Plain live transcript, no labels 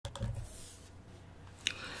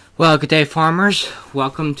Well, good day, farmers.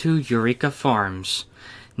 Welcome to Eureka Farms.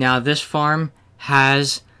 Now, this farm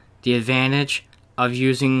has the advantage of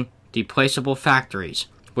using deplaceable factories,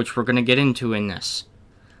 which we're going to get into in this.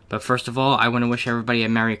 But first of all, I want to wish everybody a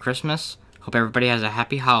Merry Christmas. Hope everybody has a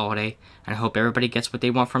happy holiday, and I hope everybody gets what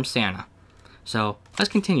they want from Santa. So,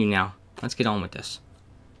 let's continue now. Let's get on with this.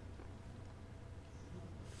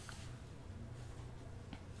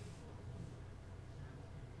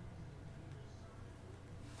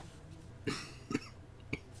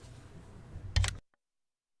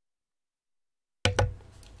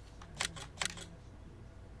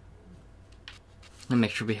 And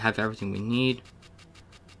make sure we have everything we need.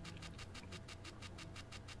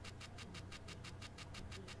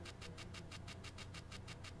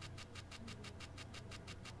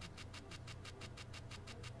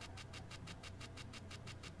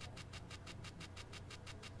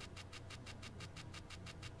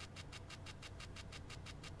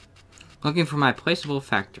 Looking for my placeable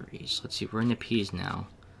factories. Let's see, we're in the peas now.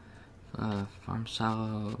 Farm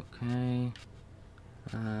silo, okay.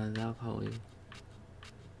 That'll probably...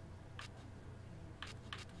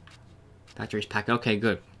 Factories packed. Okay,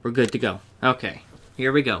 good. We're good to go. Okay,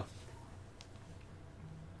 here we go.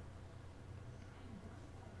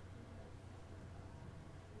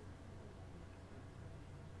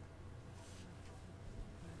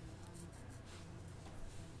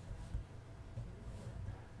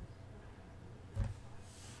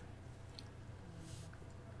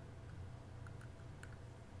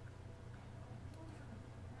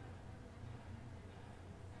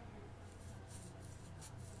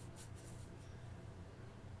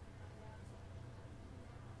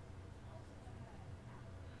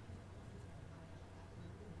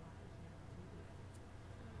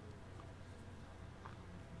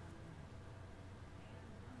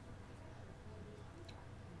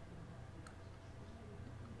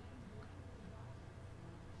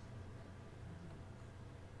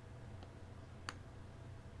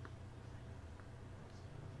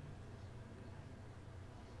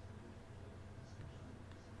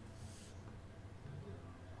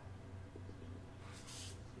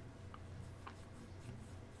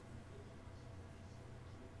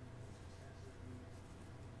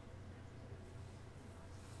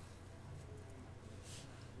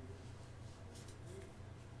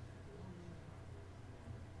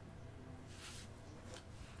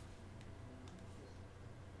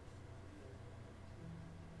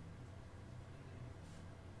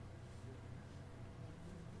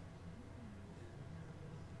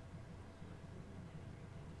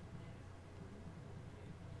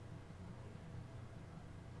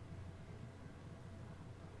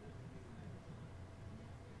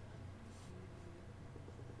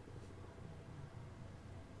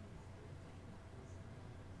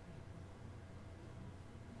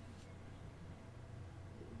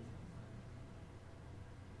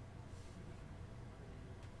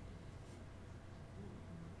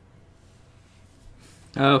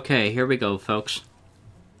 Okay, here we go, folks.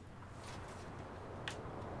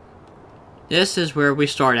 This is where we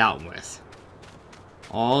start out with.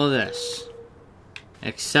 All of this.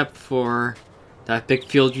 Except for that big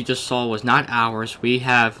field you just saw was not ours. We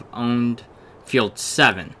have owned field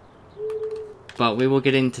 7. But we will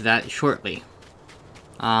get into that shortly.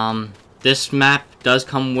 This map does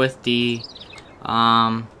come with the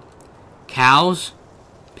cows,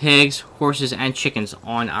 pigs, horses, and chickens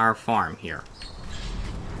on our farm here.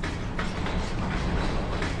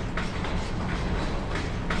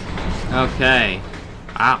 Okay.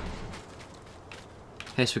 Wow.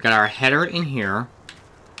 Okay, so we got our header in here.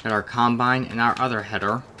 Got our combine and our other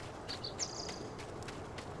header.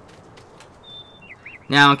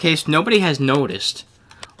 Now, in case nobody has noticed,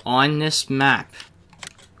 on this map,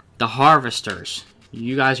 the harvesters,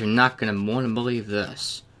 you guys are not going to want to believe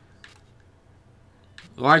this.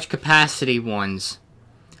 Large capacity ones.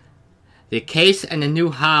 The Case and the New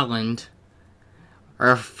Holland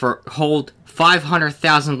hold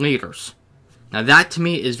 500,000 liters. Now that to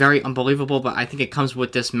me is very unbelievable, but I think it comes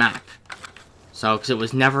with this map. So, because it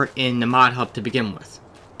was never in the mod hub to begin with.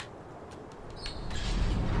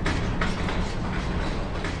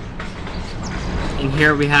 In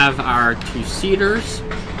here we have our 2 seeders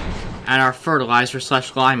and our fertilizer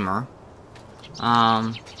 / limer.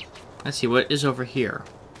 Let's see what is over here.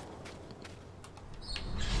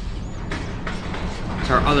 It's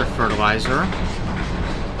our other fertilizer.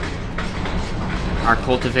 Our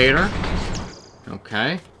cultivator.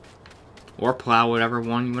 Okay. Or plow, whatever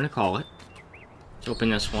one you want to call it. Let's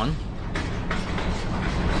open this one.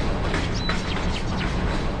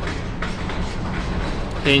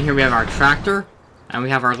 Okay, and here we have our tractor, and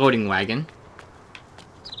we have our loading wagon.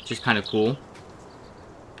 which is kind of cool.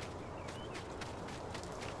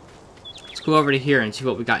 Let's go over to here and see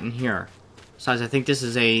what we got in here. Besides, I think this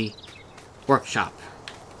is a workshop.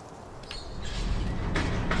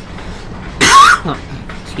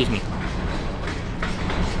 Excuse me.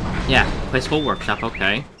 Yeah, placeable workshop,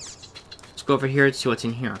 okay. Let's go over here and see what's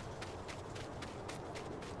in here.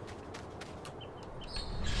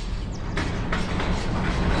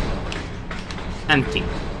 Empty.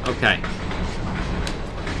 Okay.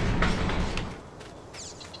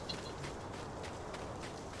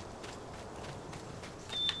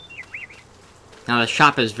 Now the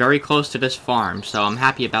shop is very close to this farm, so I'm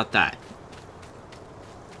happy about that.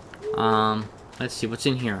 Let's see what's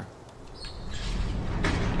in here.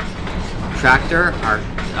 Tractor,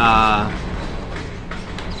 our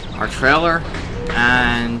trailer,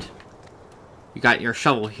 and you got your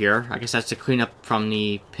shovel here. I guess that's to clean up from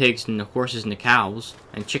the pigs and the horses and the cows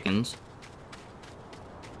and chickens.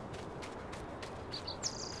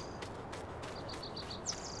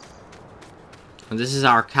 And this is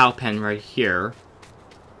our cow pen right here.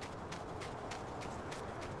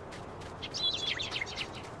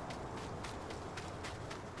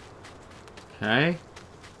 Okay.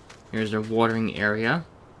 Here's our watering area.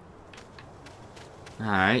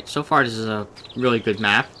 Alright, so far this is a really good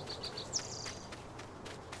map.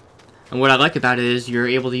 And what I like about it is you're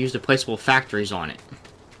able to use the placeable factories on it.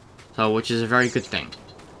 So, which is a very good thing.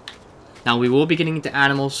 Now, we will be getting into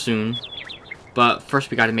animals soon. But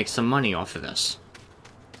first we gotta make some money off of this.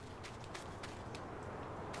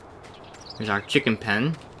 Here's our chicken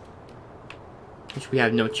pen. Which we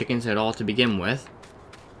have no chickens at all to begin with.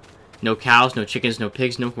 No cows, no chickens, no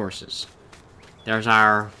pigs, no horses. There's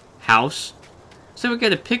our house. So we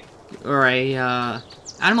get a pig or a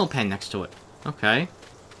animal pen next to it. Okay.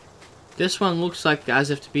 This one looks like as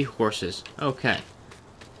if to be horses. Okay.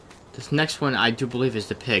 This next one I do believe is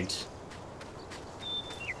the pigs.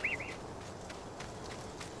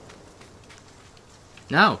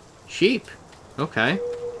 No, sheep. Okay.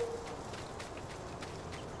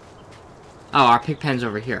 Oh, our pig pen's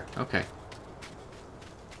over here. Okay.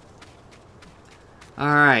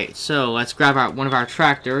 Alright, so let's grab one of our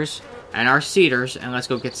tractors and our seeders and let's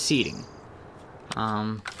go get seeding.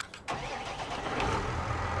 Not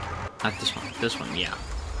this one. This one, yeah.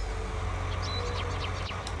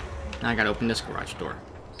 Now I gotta open this garage door.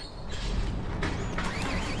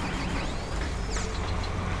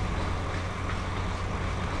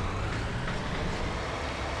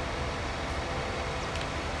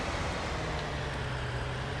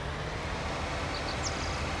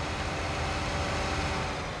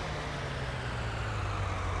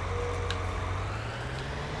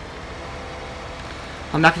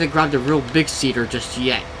 I'm not going to grab the real big seeder just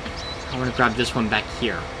yet. I want to grab this one back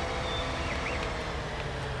here.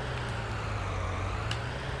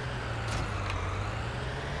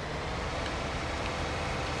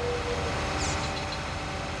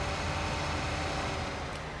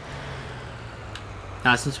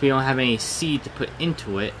 Now, since we don't have any seed to put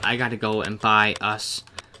into it, I got to go and buy us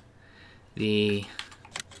the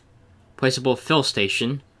placeable fill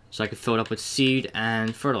station so I can fill it up with seed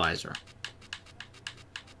and fertilizer.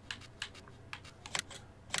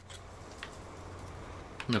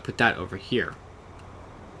 I'm gonna put that over here.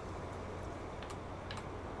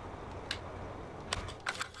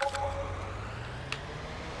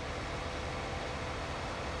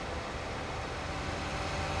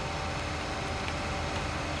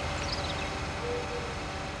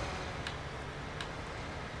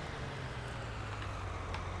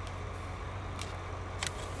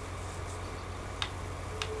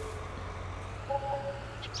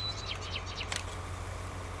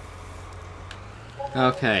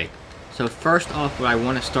 Okay, so first off what I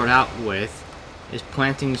want to start out with is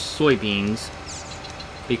planting soybeans,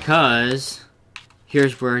 because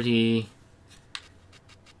here's where I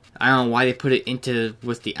don't know why they put it into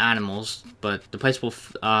with the animals, but the placeable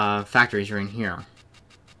factories are in here.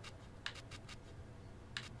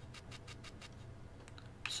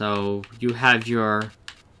 So you have your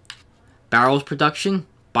barrels production,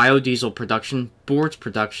 biodiesel production, boards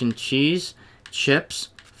production, cheese, chips,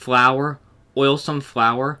 flour, oil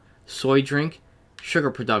sunflower, soy drink,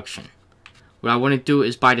 sugar production. What I want to do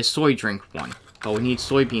is buy the soy drink one, but we need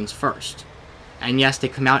soybeans first. And yes, they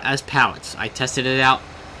come out as pallets. I tested it out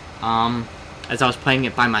as I was playing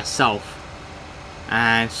it by myself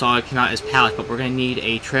and saw it came out as pallets, but we're going to need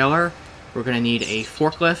a trailer, we're going to need a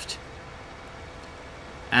forklift,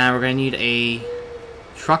 and we're going to need a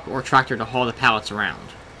truck or tractor to haul the pallets around.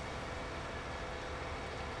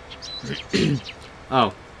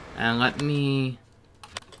 Oh. And let me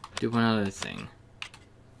do one other thing.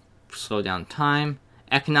 Slow down time.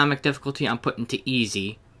 economic difficulty, I'm putting to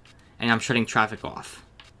easy, and I'm shutting traffic off.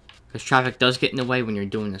 Because traffic does get in the way when you're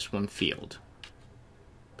doing this one field.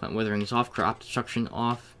 Plant witherings off, crop destruction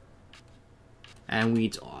off, and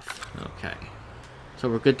weeds off. Okay. So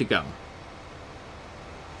we're good to go.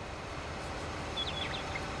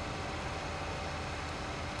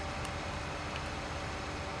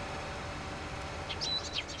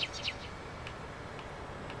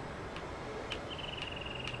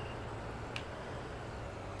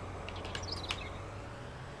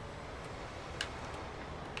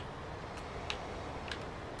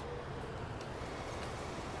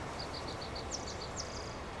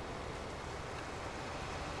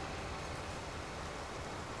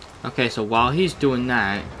 Okay, so while he's doing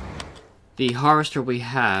that, the harvester we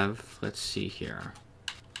have, let's see here,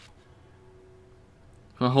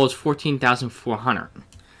 it holds 14,400.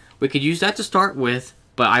 We could use that to start with,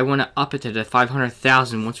 but I want to up it to the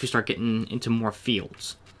 500,000 once we start getting into more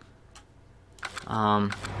fields.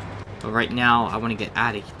 But right now, I want to get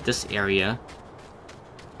out of this area.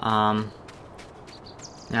 Now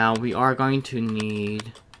we are going to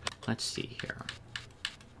need, let's see here.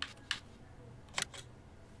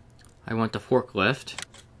 I want the forklift.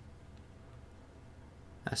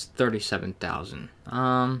 That's 37,000.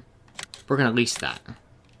 We're gonna lease that.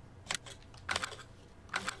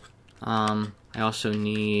 I also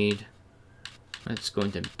need, let's go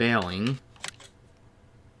into baling.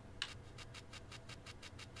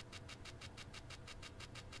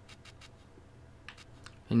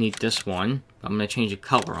 I need this one. I'm gonna change the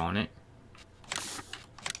color on it.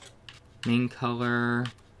 Main color.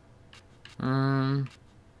 We're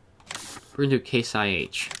gonna do Case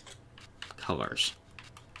IH colors.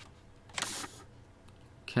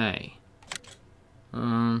 Okay.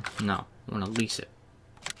 No, I wanna lease it.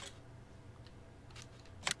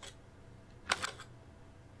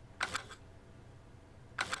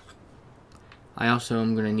 I also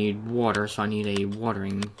am gonna need water, so I need a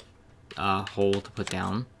watering hole to put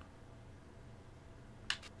down.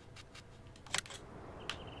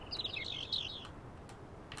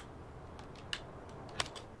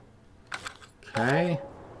 Okay.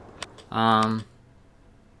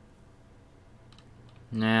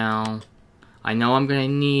 Now, I know I'm gonna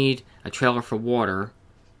need a trailer for water,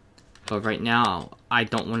 but right now, I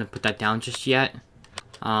don't want to put that down just yet.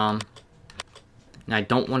 And I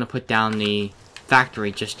don't want to put down the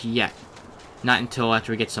factory just yet. Not until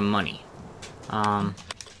after we get some money.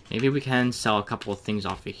 Maybe we can sell a couple of things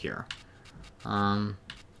off of here.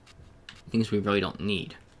 Things we really don't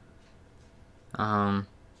need. Yeah,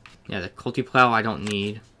 the culti plow I don't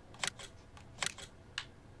need.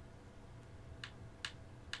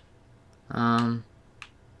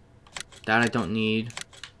 That I don't need.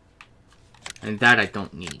 And that I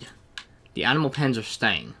don't need. The animal pens are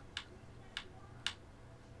staying.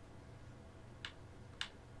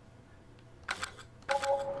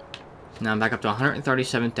 Now I'm back up to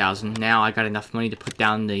 137,000. Now I got enough money to put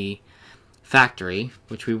down the factory,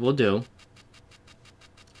 which we will do.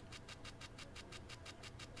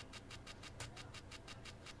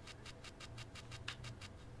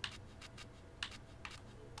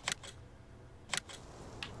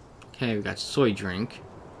 Okay, we got soy drink.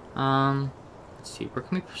 Let's see, where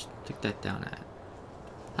can we stick that down at?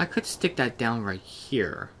 I could stick that down right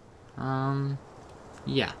here. Yeah,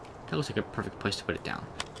 that looks like a perfect place to put it down.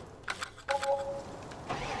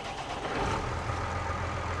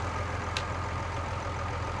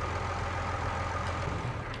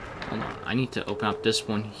 Hold on, I need to open up this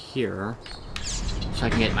one here so I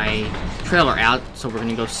can get my trailer out, so we're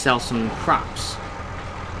gonna go sell some crops.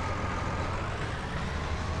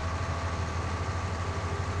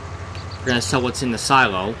 We're gonna sell what's in the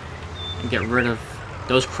silo and get rid of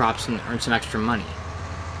those crops and earn some extra money.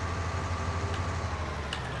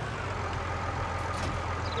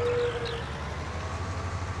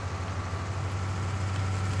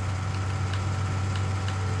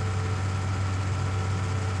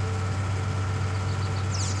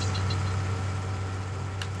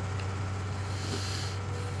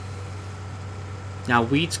 Now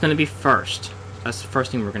wheat's gonna be first. That's the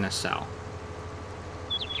first thing we're gonna sell.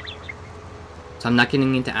 So I'm not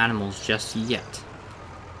getting into animals just yet.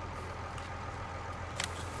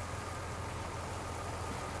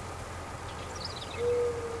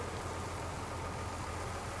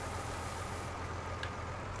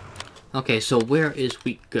 Okay, so where is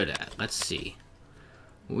wheat good at? Let's see.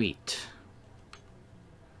 Wheat.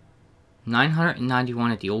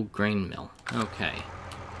 991 at the old grain mill. Okay.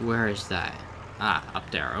 Where is that? Ah, up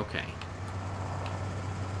there. Okay.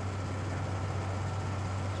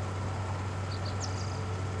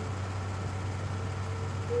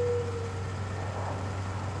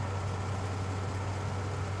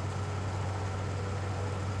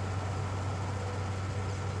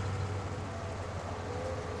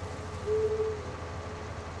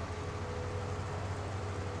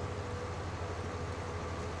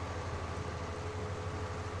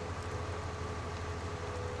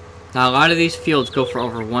 Now, a lot of these fields go for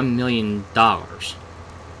over $1 million,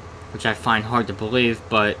 which I find hard to believe,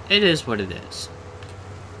 but it is what it is.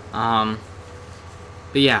 But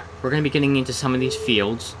yeah, we're going to be getting into some of these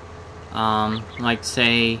fields. Like,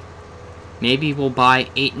 say, maybe we'll buy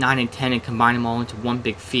 8, 9, and 10 and combine them all into one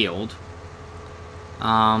big field.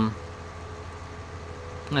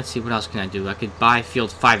 Let's see, what else can I do? I could buy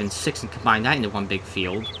fields 5 and 6 and combine that into one big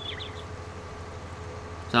field.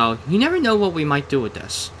 So, you never know what we might do with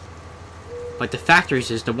this. But the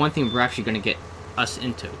factories is the one thing we're actually going to get us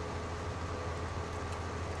into.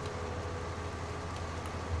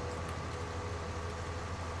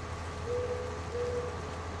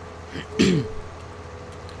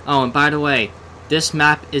 Oh, and by the way, this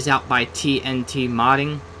map is out by TNT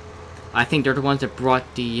Modding. I think they're the ones that brought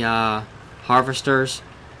the harvesters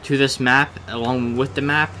to this map along with the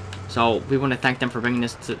map. So we want to thank them for bringing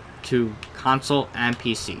this to console and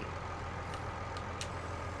PC.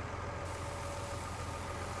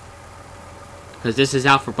 Because this is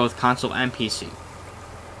out for both console and PC.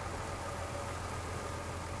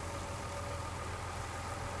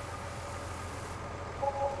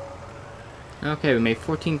 Okay, we made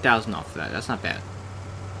 14,000 off of that. That's not bad.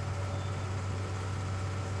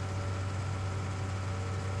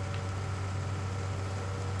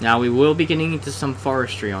 Now we will be getting into some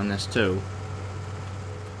forestry on this too.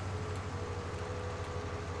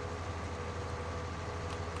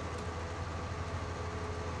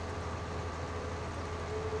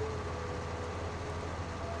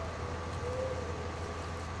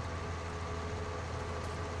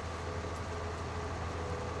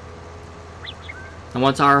 And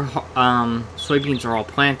once our soybeans are all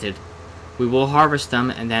planted, we will harvest them,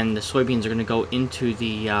 and then the soybeans are going to go into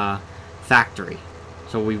the factory.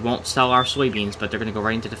 So we won't sell our soybeans, but they're going to go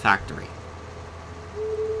right into the factory.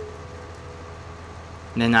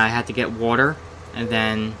 And then I had to get water, and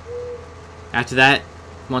then after that,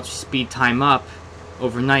 once we speed time up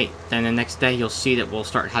overnight, then the next day you'll see that we'll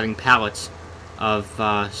start having pallets of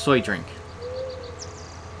soy drink.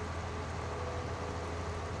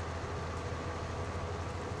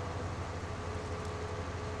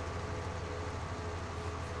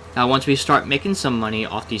 Now once we start making some money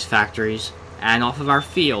off these factories and off of our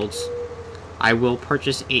fields, I will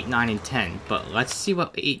purchase 8, 9, and 10. But let's see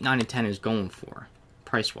what 8, 9, and 10 is going for,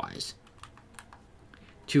 price-wise.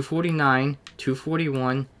 249,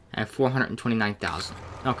 241, and 429,000.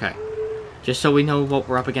 Okay, just so we know what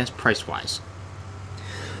we're up against price-wise.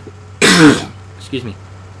 Excuse me.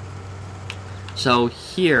 So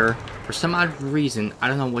here, for some odd reason, I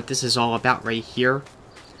don't know what this is all about right here,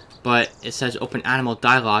 but it says open animal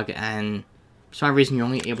dialogue, and for some reason you're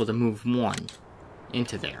only able to move one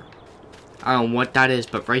into there. I don't know what that is,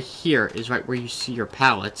 but right here is right where you see your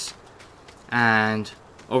pallets, and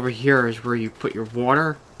over here is where you put your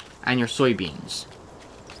water and your soybeans.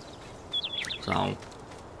 So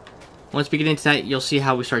once we get into that, you'll see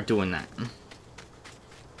how we start doing that.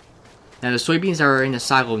 Now the soybeans that are in the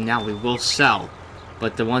silo now we will sell,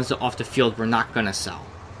 but the ones off the field we're not going to sell.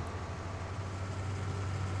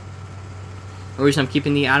 The reason I'm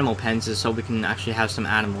keeping the animal pens is so we can actually have some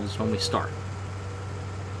animals when we start.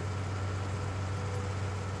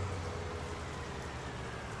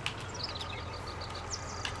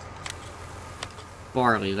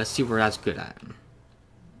 Barley, let's see where that's good at.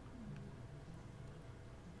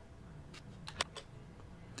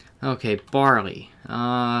 Okay, barley.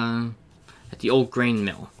 At the old grain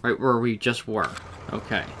mill, right where we just were.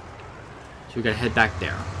 Okay. So we gotta head back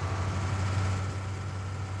there.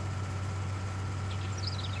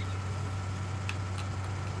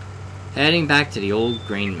 Heading back to the old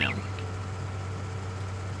grain mill.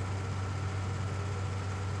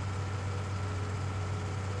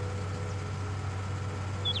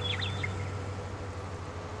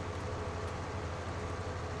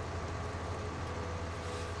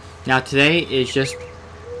 Now today is just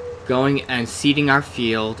going and seeding our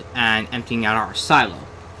field and emptying out our silo.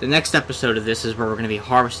 The next episode of this is where we're going to be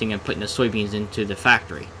harvesting and putting the soybeans into the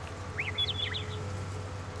factory.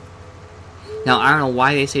 Now, I don't know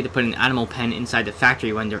why they say to put an animal pen inside the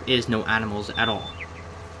factory when there is no animals at all.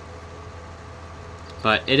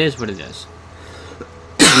 But it is what it is.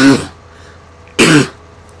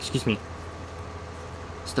 Excuse me.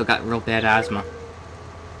 Still got real bad asthma.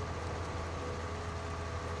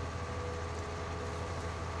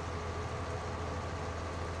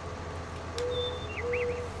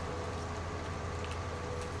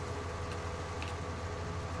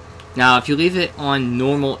 Now, if you leave it on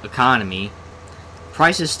normal economy,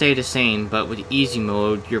 prices stay the same, but with easy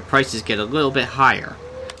mode, your prices get a little bit higher.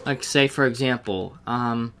 Like, say, for example,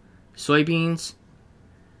 soybeans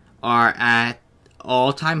are at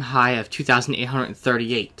all-time high of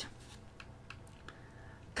 2,838.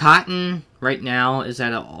 Cotton right now is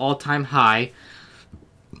at an all-time high,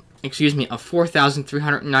 of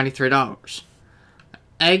 $4,393.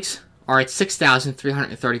 Eggs are at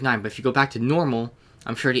 $6,339, but if you go back to normal,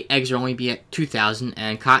 I'm sure the eggs will only be at $2,000,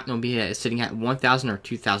 and cotton will be sitting at $1,000 or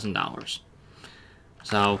 $2,000.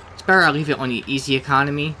 So it's better I leave it on the easy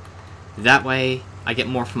economy. That way, I get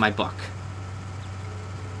more for my buck.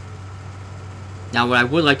 Now, what I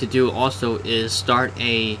would like to do also is start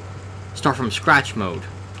from scratch mode,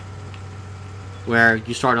 where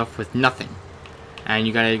you start off with nothing, and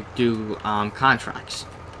you gotta do contracts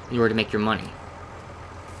in order to make your money.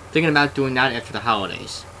 Thinking about doing that after the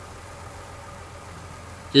holidays.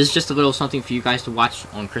 This is just a little something for you guys to watch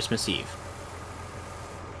on Christmas Eve.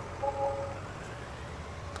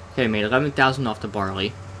 Okay, made 11,000 off the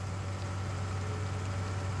barley.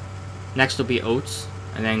 Next will be oats,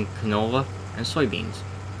 and then canola, and soybeans,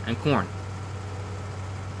 and corn.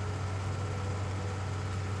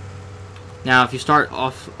 Now, if you start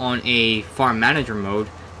off on a farm manager mode,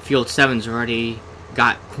 Field 7's already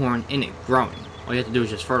got corn in it growing. All you have to do is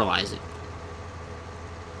just fertilize it.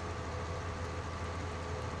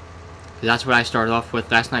 That's what I started off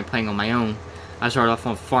with last night playing on my own. I started off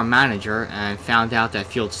on Farm Manager and found out that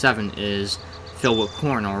Field 7 is filled with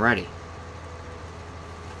corn already.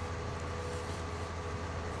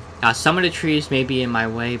 Now, some of the trees may be in my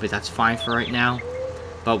way, but that's fine for right now.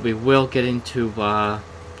 But we will get into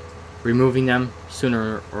removing them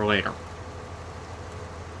sooner or later.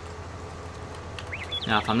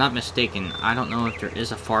 Now, if I'm not mistaken, I don't know if there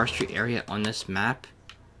is a forestry area on this map.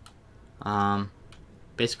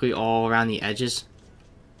 Basically all around the edges.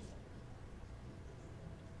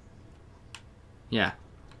 Yeah,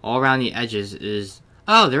 all around the edges is...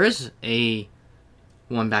 Oh, there is a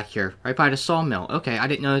one back here, right by the sawmill. Okay, I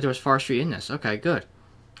didn't know that there was forestry in this. Okay, good.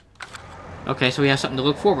 Okay, so we have something to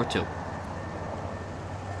look forward to.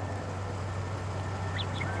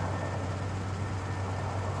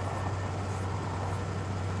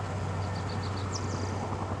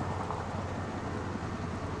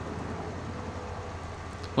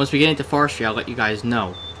 Once we get into forestry, I'll let you guys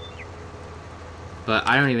know. But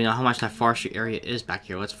I don't even know how much that forestry area is back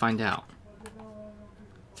here. Let's find out.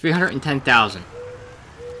 310,000.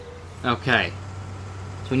 Okay.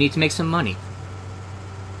 So we need to make some money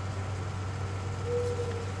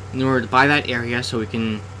in order to buy that area so we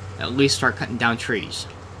can at least start cutting down trees.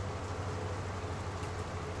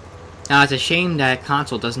 Now, it's a shame that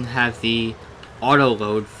console doesn't have the auto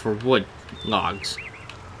load for wood logs.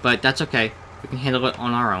 But that's okay. We can handle it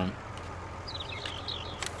on our own.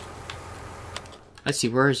 Let's see,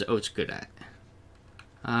 where is oats good at?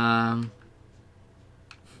 The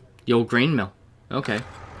old grain mill. Okay.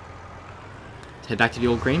 Let's head back to the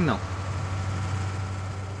old grain mill.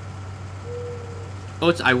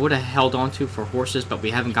 Oats I would have held on to for horses, but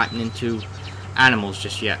we haven't gotten into animals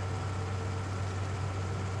just yet.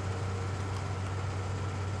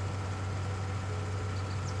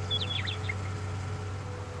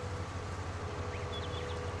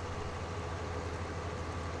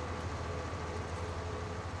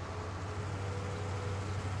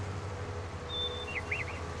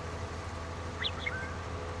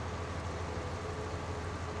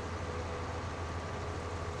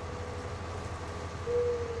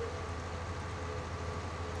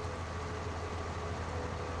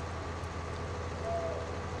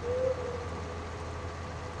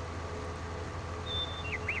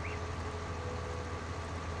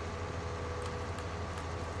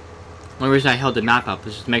 The only reason I held the map up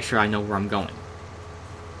is just to make sure I know where I'm going.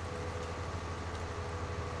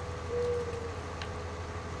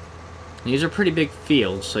 And these are pretty big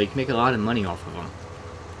fields, so you can make a lot of money off of them.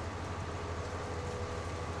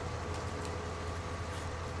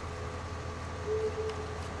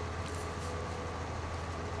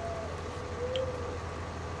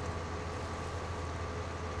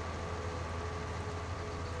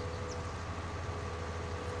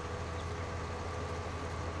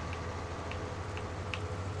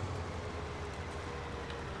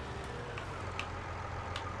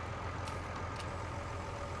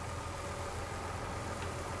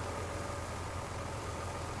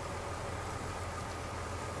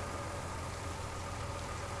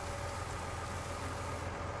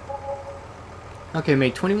 Okay,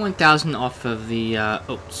 made 21,000 off of the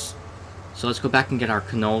oats. So let's go back and get our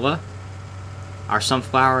canola, our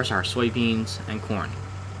sunflowers, our soybeans, and corn.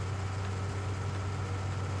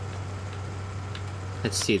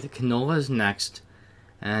 Let's see, the canola is next,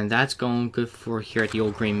 and that's going good for here at the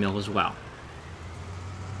old grain mill as well.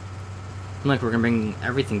 Like we're gonna bring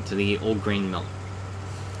everything to the old grain mill.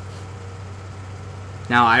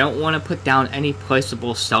 Now, I don't want to put down any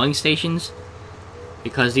placeable selling stations,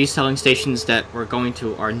 because these selling stations that we're going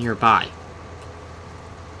to are nearby.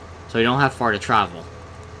 So you don't have far to travel.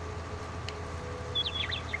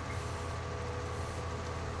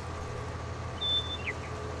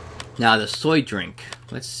 Now the soy drink,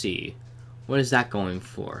 let's see, what is that going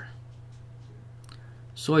for?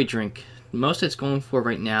 Soy drink, most it's going for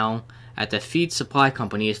right now at the feed supply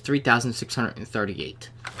company is 3,638,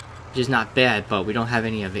 which is not bad, but we don't have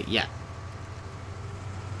any of it yet.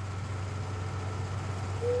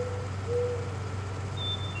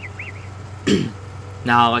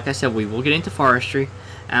 Now, like I said, we will get into forestry,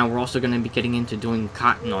 and we're also going to be getting into doing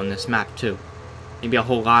cotton on this map too. Maybe a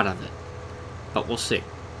whole lot of it, but we'll see.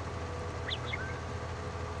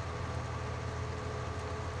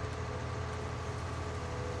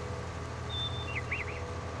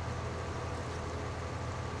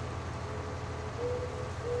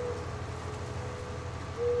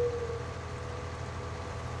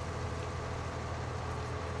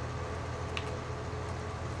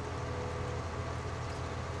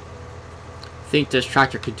 I think this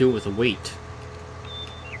tractor could do with a weight.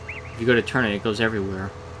 If you go to turn it, it goes everywhere.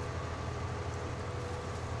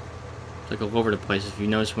 It's like all over the place if you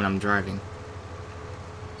notice when I'm driving.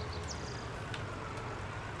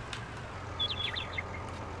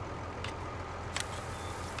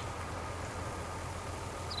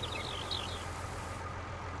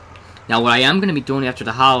 Now what I am going to be doing after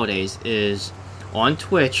the holidays is on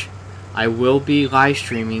Twitch, I will be live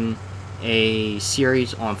streaming a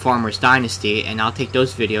series on Farmer's Dynasty, and I'll take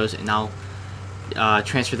those videos and I'll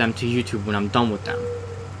transfer them to YouTube when I'm done with them.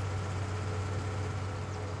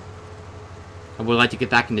 I would like to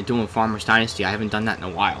get back into doing Farmer's Dynasty. I haven't done that in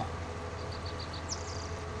a while.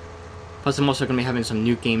 Plus I'm also going to be having some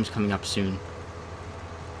new games coming up soon.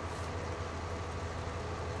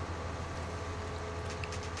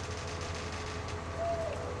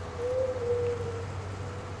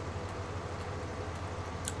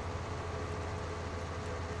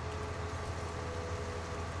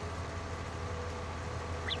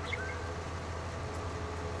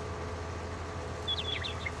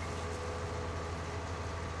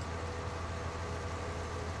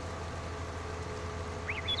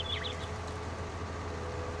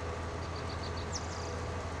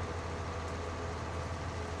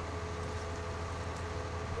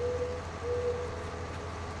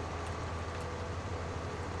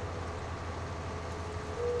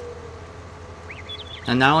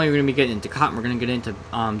 And not only are we going to be getting into cotton, we're going to get into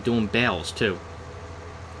doing bales too.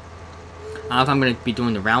 I don't know if I'm going to be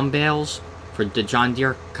doing the round bales for the John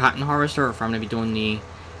Deere cotton harvester, or if I'm going to be doing the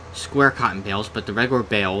square cotton bales, but the regular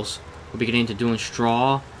bales, we'll be getting into doing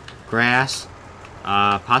straw, grass,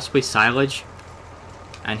 possibly silage,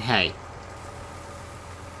 and hay.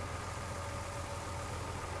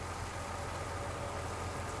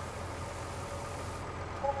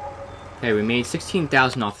 Okay, we made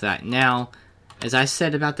 16,000 off that. Now, as I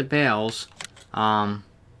said about the bales, we're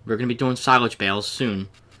going to be doing silage bales soon.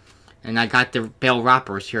 And I got the bale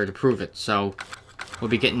wrappers here to prove it, so we'll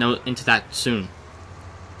be getting into that soon.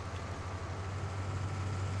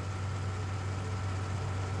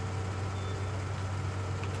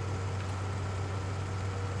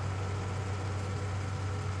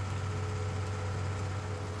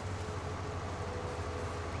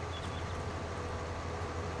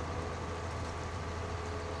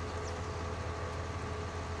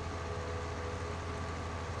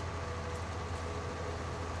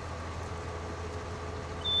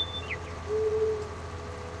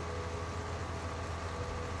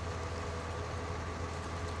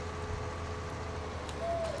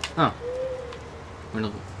 Oh. Went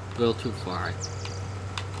a little too far, I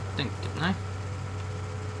think, didn't I?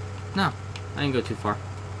 No, I didn't go too far.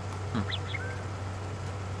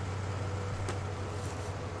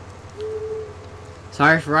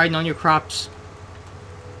 Sorry for riding on your crops.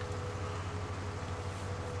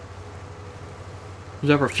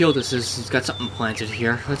 Whoever field this is, he's got something planted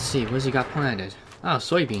here. Let's see, what has he got planted? Oh,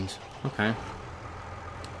 soybeans. Okay.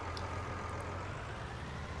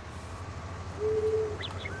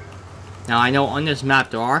 Now, I know on this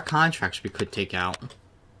map there are contracts we could take out.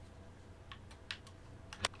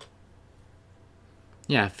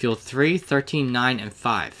 Yeah, field 3, 13, 9, and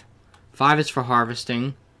 5. 5 is for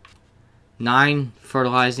harvesting. 9,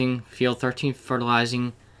 fertilizing. Field 13,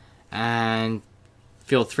 fertilizing. And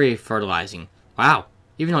field 3, fertilizing. Wow.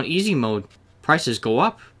 Even on easy mode, prices go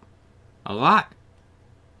up a lot.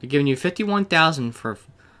 They're giving you 51,000 for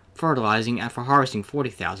fertilizing and for harvesting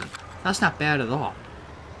 40,000. That's not bad at all.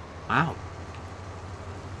 Wow.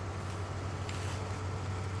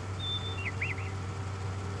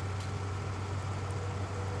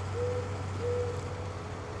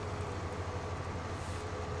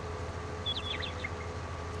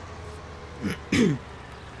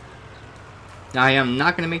 I am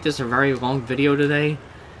not going to make this a very long video today,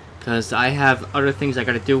 because I have other things I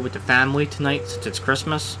got to do with the family tonight since it's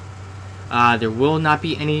Christmas. There will not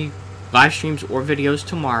be any live streams or videos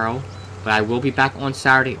tomorrow, but I will be back on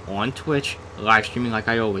Saturday on Twitch, live streaming like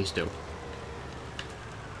I always do.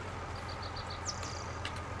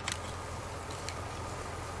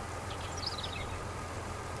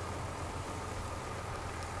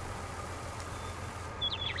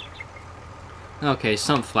 Okay,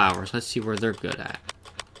 sunflowers. Let's see where they're good at.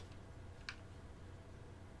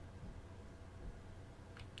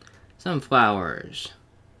 Sunflowers.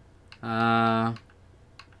 At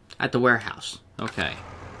the warehouse. Okay.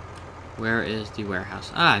 Where is the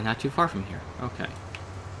warehouse? Ah, not too far from here. Okay.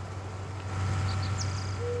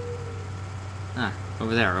 Ah,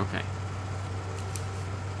 over there. Okay.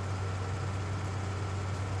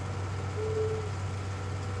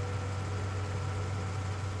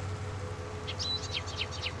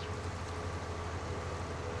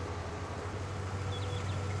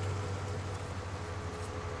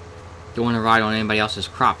 Don't want to ride on anybody else's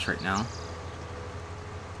crops right now.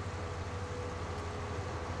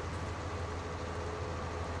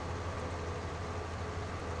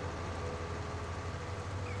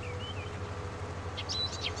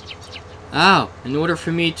 Oh, in order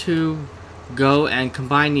for me to go and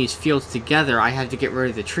combine these fields together, I have to get rid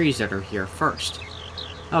of the trees that are here first.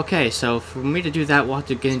 Okay, so for me to do that, we'll have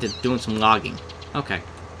to get into doing some logging. Okay.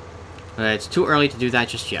 But it's too early to do that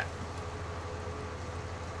just yet.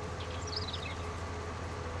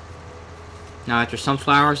 Now after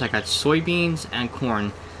sunflowers, I got soybeans and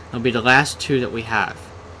corn. That'll be the last two that we have.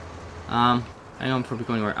 I know I'm probably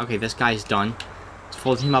going where. Okay, this guy's done. Let's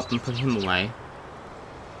fold him up and put him away.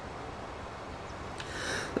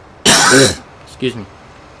 Excuse me.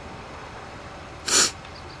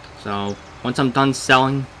 So, once I'm done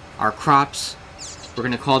selling our crops, we're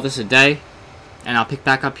going to call this a day. And I'll pick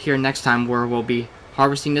back up here next time where we'll be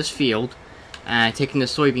harvesting this field and taking the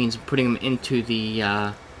soybeans and putting them into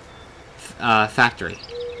the factory.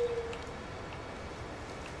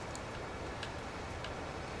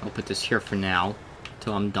 I'll put this here for now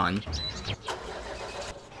until I'm done.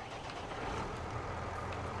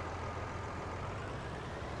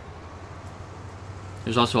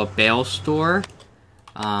 There's also a bale store,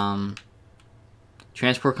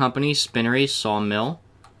 transport company, spinnery, sawmill,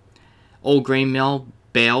 old grain mill,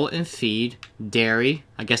 bale and feed, dairy,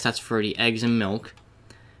 I guess that's for the eggs and milk,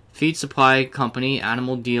 feed supply company,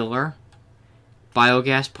 animal dealer,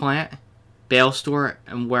 biogas plant, bale store,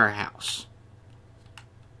 and warehouse.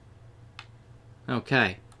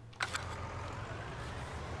 Okay.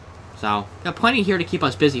 So, got plenty here to keep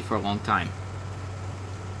us busy for a long time.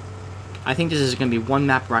 I think this is going to be one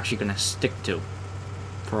map we're actually going to stick to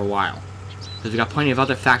for a while. Because we've got plenty of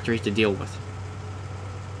other factories to deal with.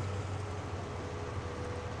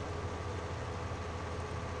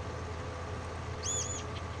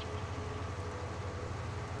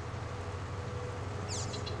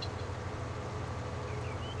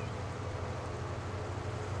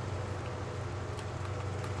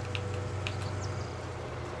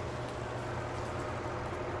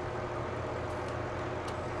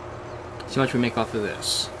 See how much we make off of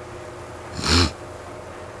this.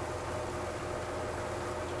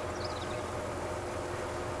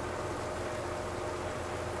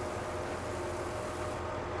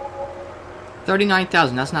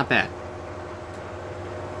 $39,000, that's not bad.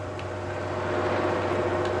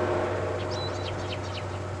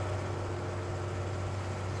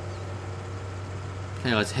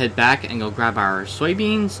 Okay, let's head back and go grab our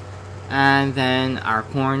soybeans and then our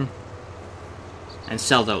corn and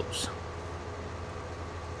sell those.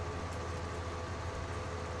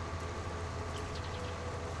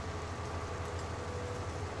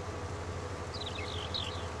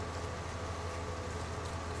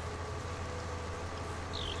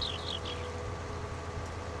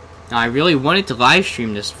 Now, I really wanted to live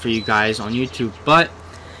stream this for you guys on YouTube, but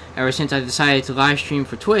ever since I decided to live stream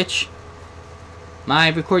for Twitch, my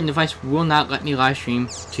recording device will not let me live stream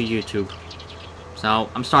to YouTube. So,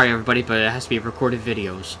 I'm sorry everybody, but it has to be recorded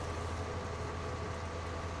videos.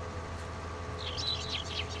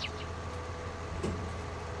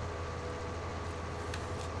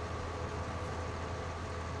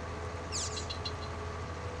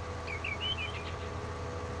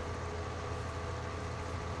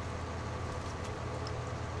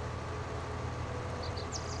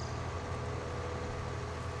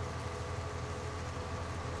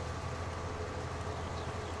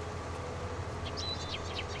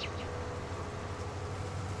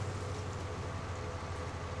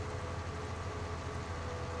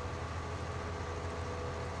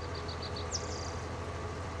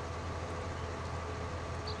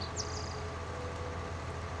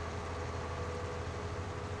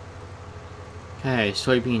 Okay,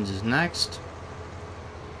 soybeans is next.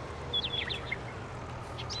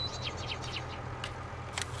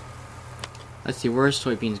 Let's see, where's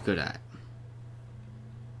soybeans good at?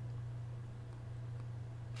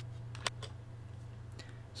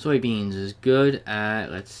 Soybeans is good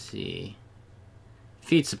at, let's see,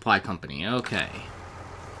 feed supply company. Okay.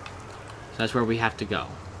 So that's where we have to go.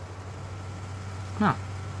 Huh.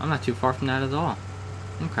 I'm not too far from that at all.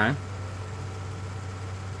 Okay.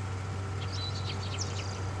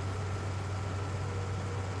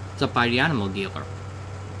 It's up by the animal dealer.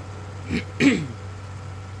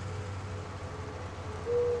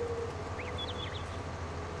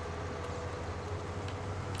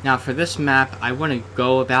 Now for this map, I want to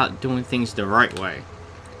go about doing things the right way.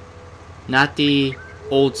 Not the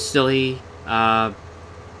old silly, buy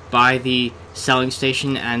the selling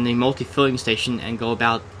station and the multi-filling station and go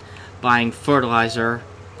about buying fertilizer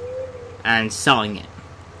and selling it.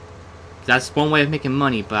 That's one way of making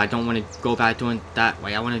money, but I don't want to go about doing it that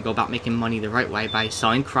way. I want to go about making money the right way by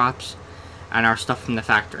selling crops and our stuff from the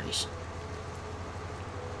factories.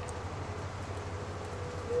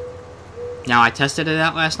 Now, I tested it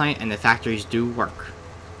out last night, and the factories do work.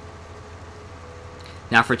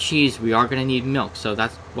 Now, for cheese, we are going to need milk, so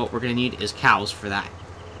that's what we're going to need is cows for that.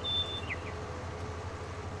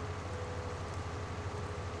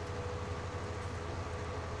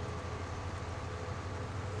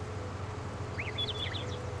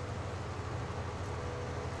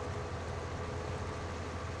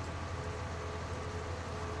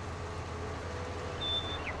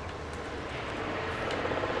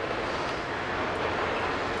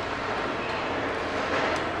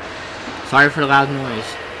 Sorry for the loud noise.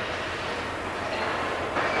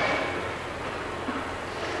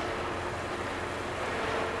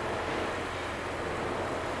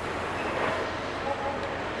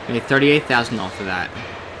 I made $38,000 off of that.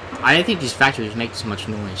 I didn't think these factories make so much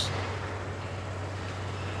noise.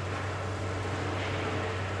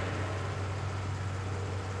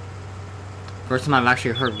 First time I've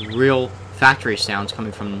actually heard real factory sounds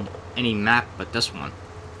coming from any map but this one.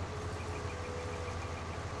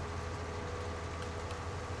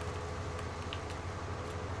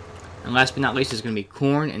 And last but not least is going to be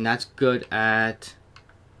corn, and that's good at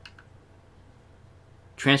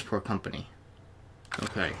transport company.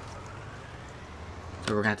 Okay.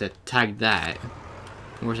 So we're going to have to tag that.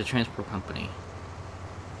 Where's the transport company?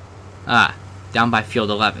 Ah, down by field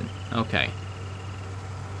 11. Okay.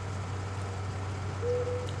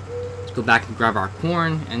 Let's go back and grab our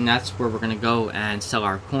corn, and that's where we're going to go and sell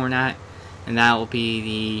our corn at. And that will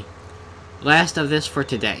be the last of this for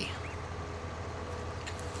today.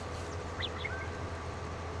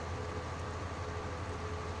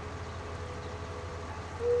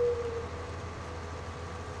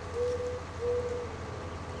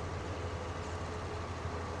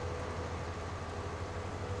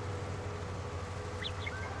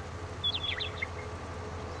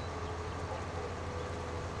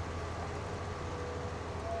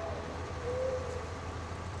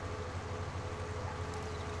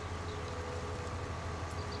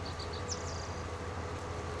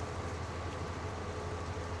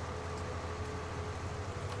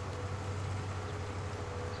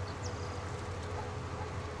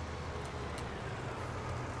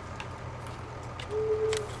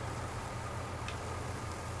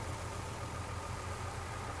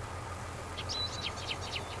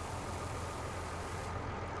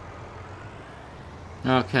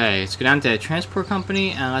 Okay, let's go down to the transport company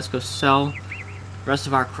and let's go sell the rest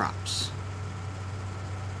of our crops.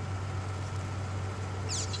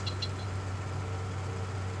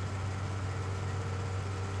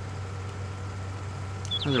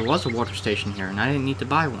 Oh, there was a water station here and I didn't need to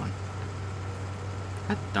buy one.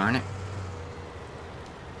 God darn it.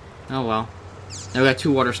 Oh well. Now we got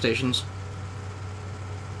 2 water stations.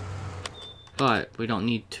 But we don't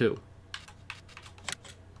need 2.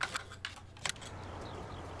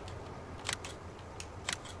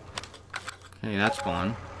 Okay, that's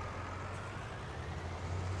gone.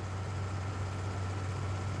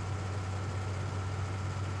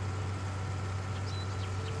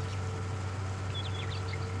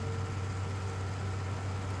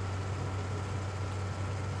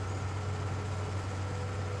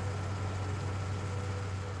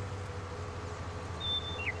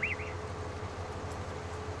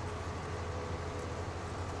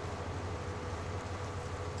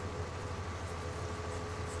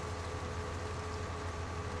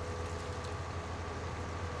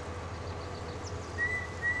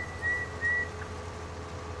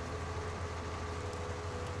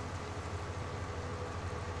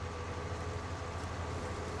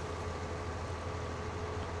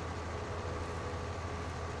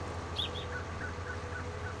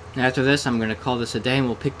 And after this, I'm going to call this a day, and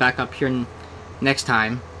we'll pick back up here next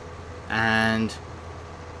time. And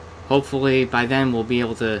hopefully by then we'll be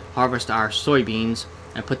able to harvest our soybeans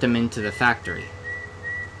and put them into the factory.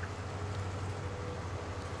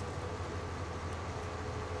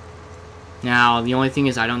 Now, the only thing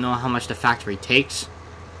is I don't know how much the factory takes,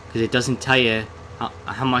 because it doesn't tell you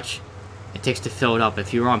how much it takes to fill it up.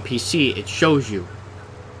 If you're on PC, it shows you.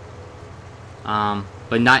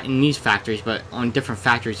 But not in these factories, but on different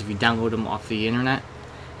factories, if you download them off the internet,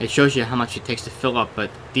 it shows you how much it takes to fill up, but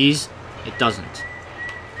these, it doesn't.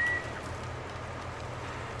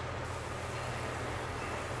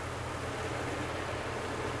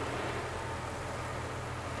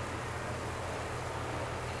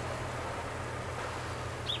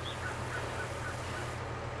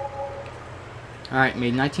 Alright,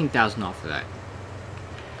 made 19,000 off of that.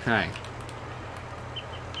 Okay.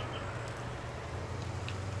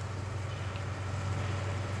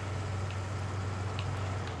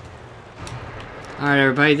 Alright,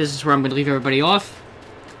 everybody, this is where I'm going to leave everybody off.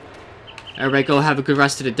 Everybody go have a good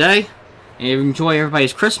rest of the day. And enjoy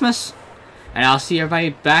everybody's Christmas. And I'll see everybody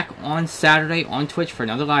back on Saturday on Twitch for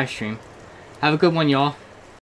another live stream. Have a good one, y'all.